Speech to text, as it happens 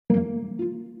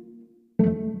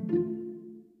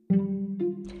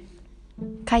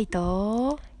カイ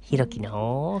トひろき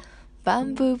のバ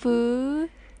ンブーブー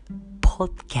ポ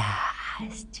ッキャ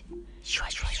スト。シュワ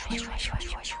シュワシュワシュワシュワシ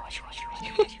ュワシュワシュワシ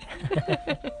ュワシ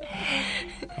ュ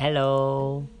ワ。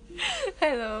Hello.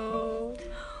 Hello.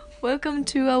 Welcome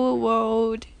to our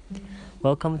world.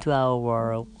 Welcome to our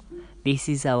world. This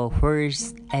is our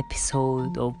first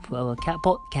episode of our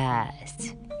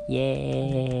podcast.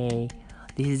 Yay.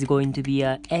 This is going to be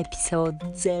episode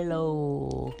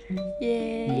 0.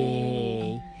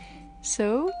 Yay.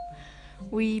 So,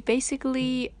 we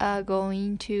basically are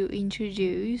going to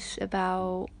introduce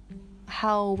about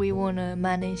how we want to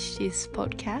manage this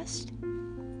podcast.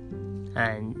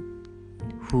 And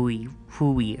who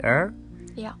we are.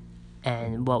 Yeah.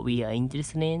 And what we are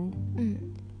interested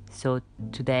in. So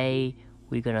today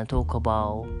we're gonna talk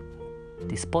about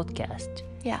this podcast.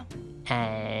 Yeah.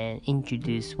 And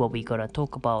introduce what we're gonna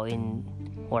talk about in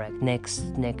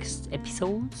next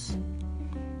episodes.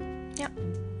 Yep.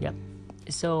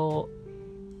 So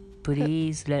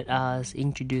please let us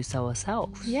introduce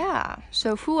ourselves. Yeah.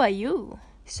 So, who are you?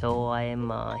 So I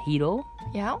am Hiro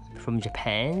Yeah. from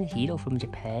Japan.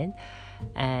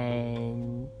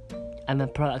 And I'm a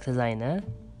product designer.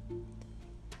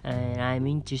 And I'm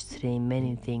interested in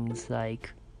many things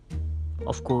like,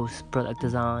 of course, product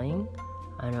design,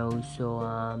 and also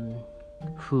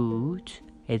food,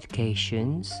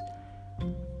 educations,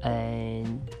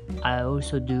 and I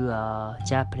also do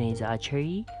Japanese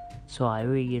archery. So I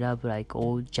really love like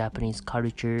old Japanese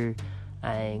culture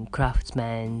and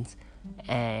craftsmen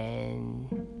and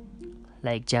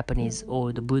like Japanese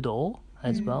old Budo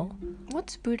as well.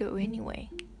 What's Budo anyway?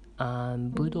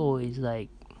 Budo is like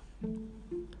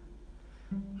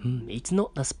it's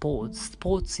not the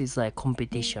sports is like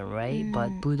competition, right? But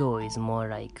Budo is more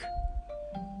like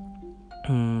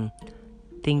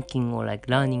thinking or like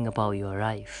learning about your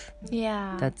life.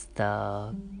 Yeah. That's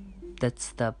the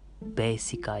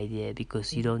basic idea,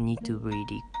 because you don't need to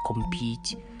really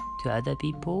compete to other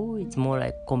people. It's more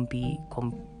like compete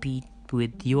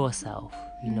with yourself,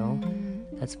 you know.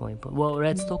 That's more important. Well,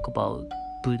 let's talk about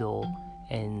Budo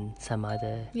and some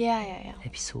other Yeah.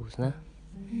 episodes, nah?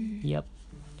 Yep.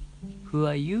 Who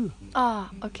are you?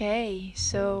 Okay.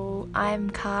 So,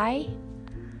 I'm Kai.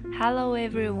 Hello,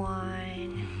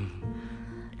 everyone.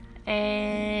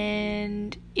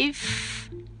 And if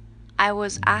I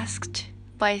was asked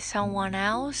by someone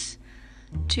else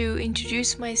to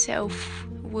introduce myself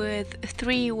with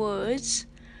 3 words,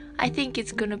 I think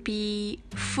it's gonna be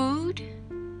food,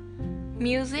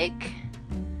 music,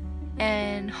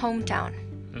 and hometown.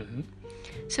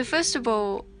 So first of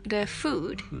all, the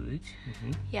food.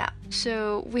 Yeah,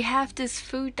 so we have this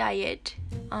food diet,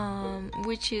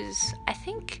 which is, I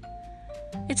think,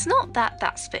 it's not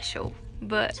that special,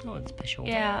 but It's not special.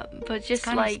 yeah, but just It's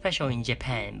kind like of special in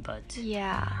Japan, but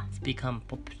yeah. it's become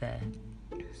popular.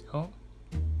 So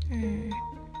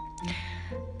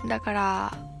だか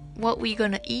ら what we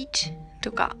gonna eat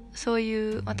とか、そう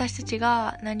いう私たち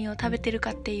が何を食べてる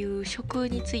かっていう食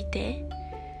について、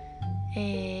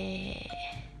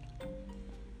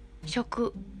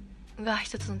食が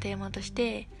一つのテーマとし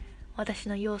て私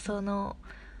の要素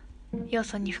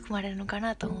に含まれるのか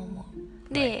なと思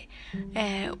う。で、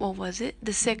what was it?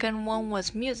 The second one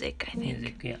was music, I think.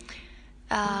 music, yeah.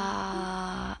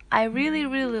 I really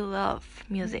love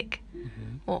music.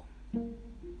 Well,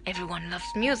 everyone loves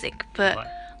music, but But,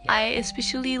 I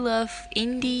especially love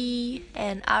indie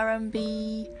and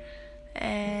R&B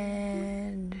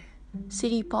and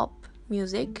city pop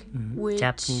music, which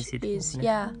Japanese city is pop,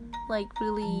 yeah. like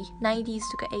really 90s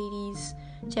to 80s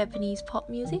Japanese pop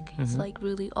music. It's like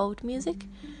really old music.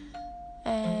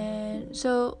 And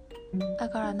so だ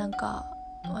からなんか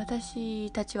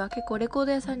私たちは結構レコー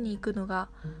ド屋さんに行くのが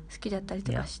好きだったり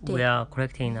と Yeah. かして、 We are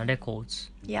collecting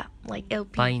records. yeah, like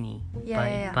LP. Vinyl.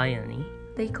 Yeah. Vinyl.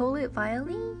 They call it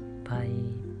violin? I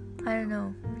don't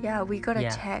know. Yeah, we gotta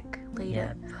Yeah. check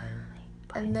Yeah, later. vinyl.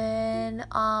 And then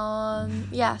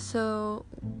yeah, so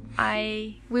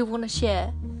we want to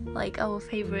share like our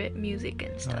favorite music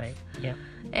and stuff. Right. Yeah.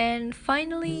 And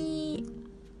finally,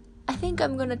 I think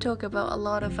I'm gonna talk about a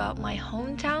lot about my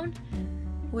hometown,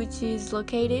 which is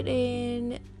located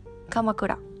in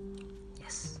Kamakura.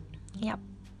 Yes. Yep.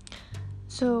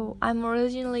 So I'm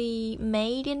originally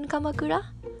made in Kamakura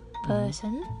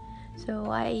person.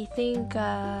 So I think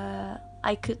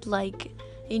I could like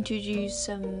introduce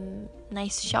some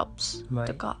nice shops. Right.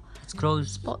 とか It's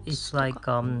close. Spots It's like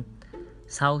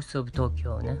south of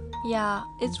Tokyo, ne? Yeah,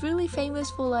 it's really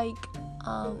famous for like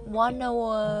 1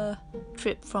 hour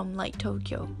trip from like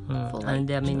Tokyo. For, like, And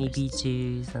there are many tourists.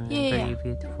 beaches and Yeah, very yeah.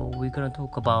 beautiful. We're gonna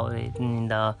talk about it in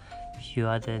the few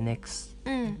other next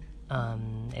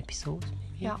episodes.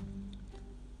 Maybe. Yeah.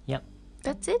 Yep.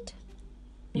 That's it.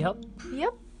 Yep.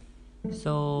 Yep.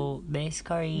 So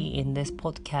basically, in this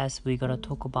podcast, we're gonna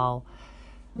talk about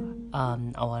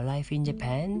our life in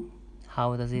Japan.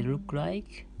 How does it look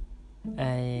like,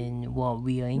 and what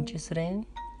we are interested in,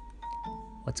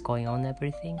 what's going on,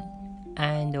 everything,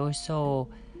 and also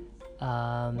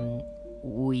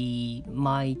we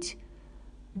might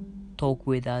talk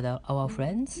with our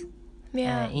friends.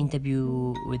 Yeah.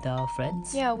 Interview with our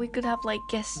friends. Yeah, we could have like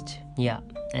guests. Yeah,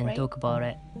 and Right. talk about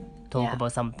it. Talk Yeah.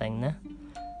 about something, né?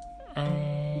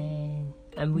 And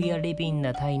we are living in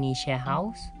a tiny share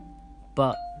house,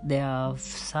 but there are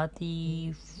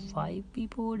 35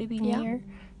 people living Yeah. here.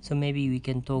 So maybe we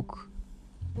can talk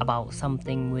about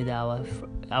something with our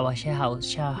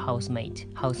housemate.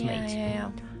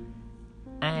 Yeah.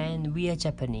 And we are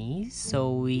Japanese,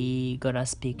 so we gonna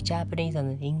speak Japanese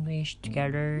and English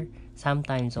together.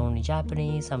 Sometimes only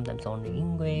Japanese, sometimes only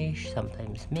English,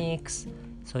 sometimes mix.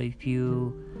 So if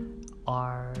you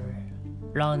are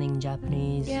learning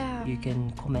Japanese, Yeah. you can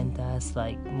comment us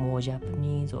like more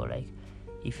Japanese, or like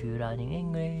if you're learning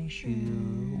English,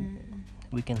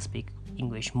 we can speak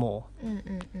English more.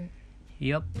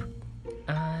 Yup.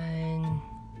 And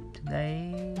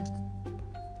today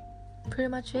Pretty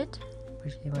much it.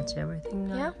 pretty much everything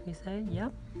Yeah. we said.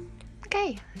 Yep.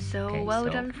 Okay, so Okay, well so-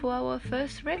 done for our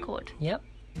first record. Yep.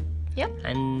 Yep.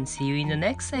 And see you in the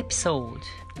next episode.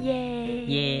 Yay.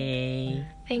 Yay.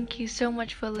 Thank you so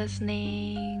much for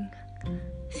listening.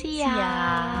 See ya. See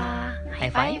ya. High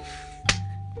five.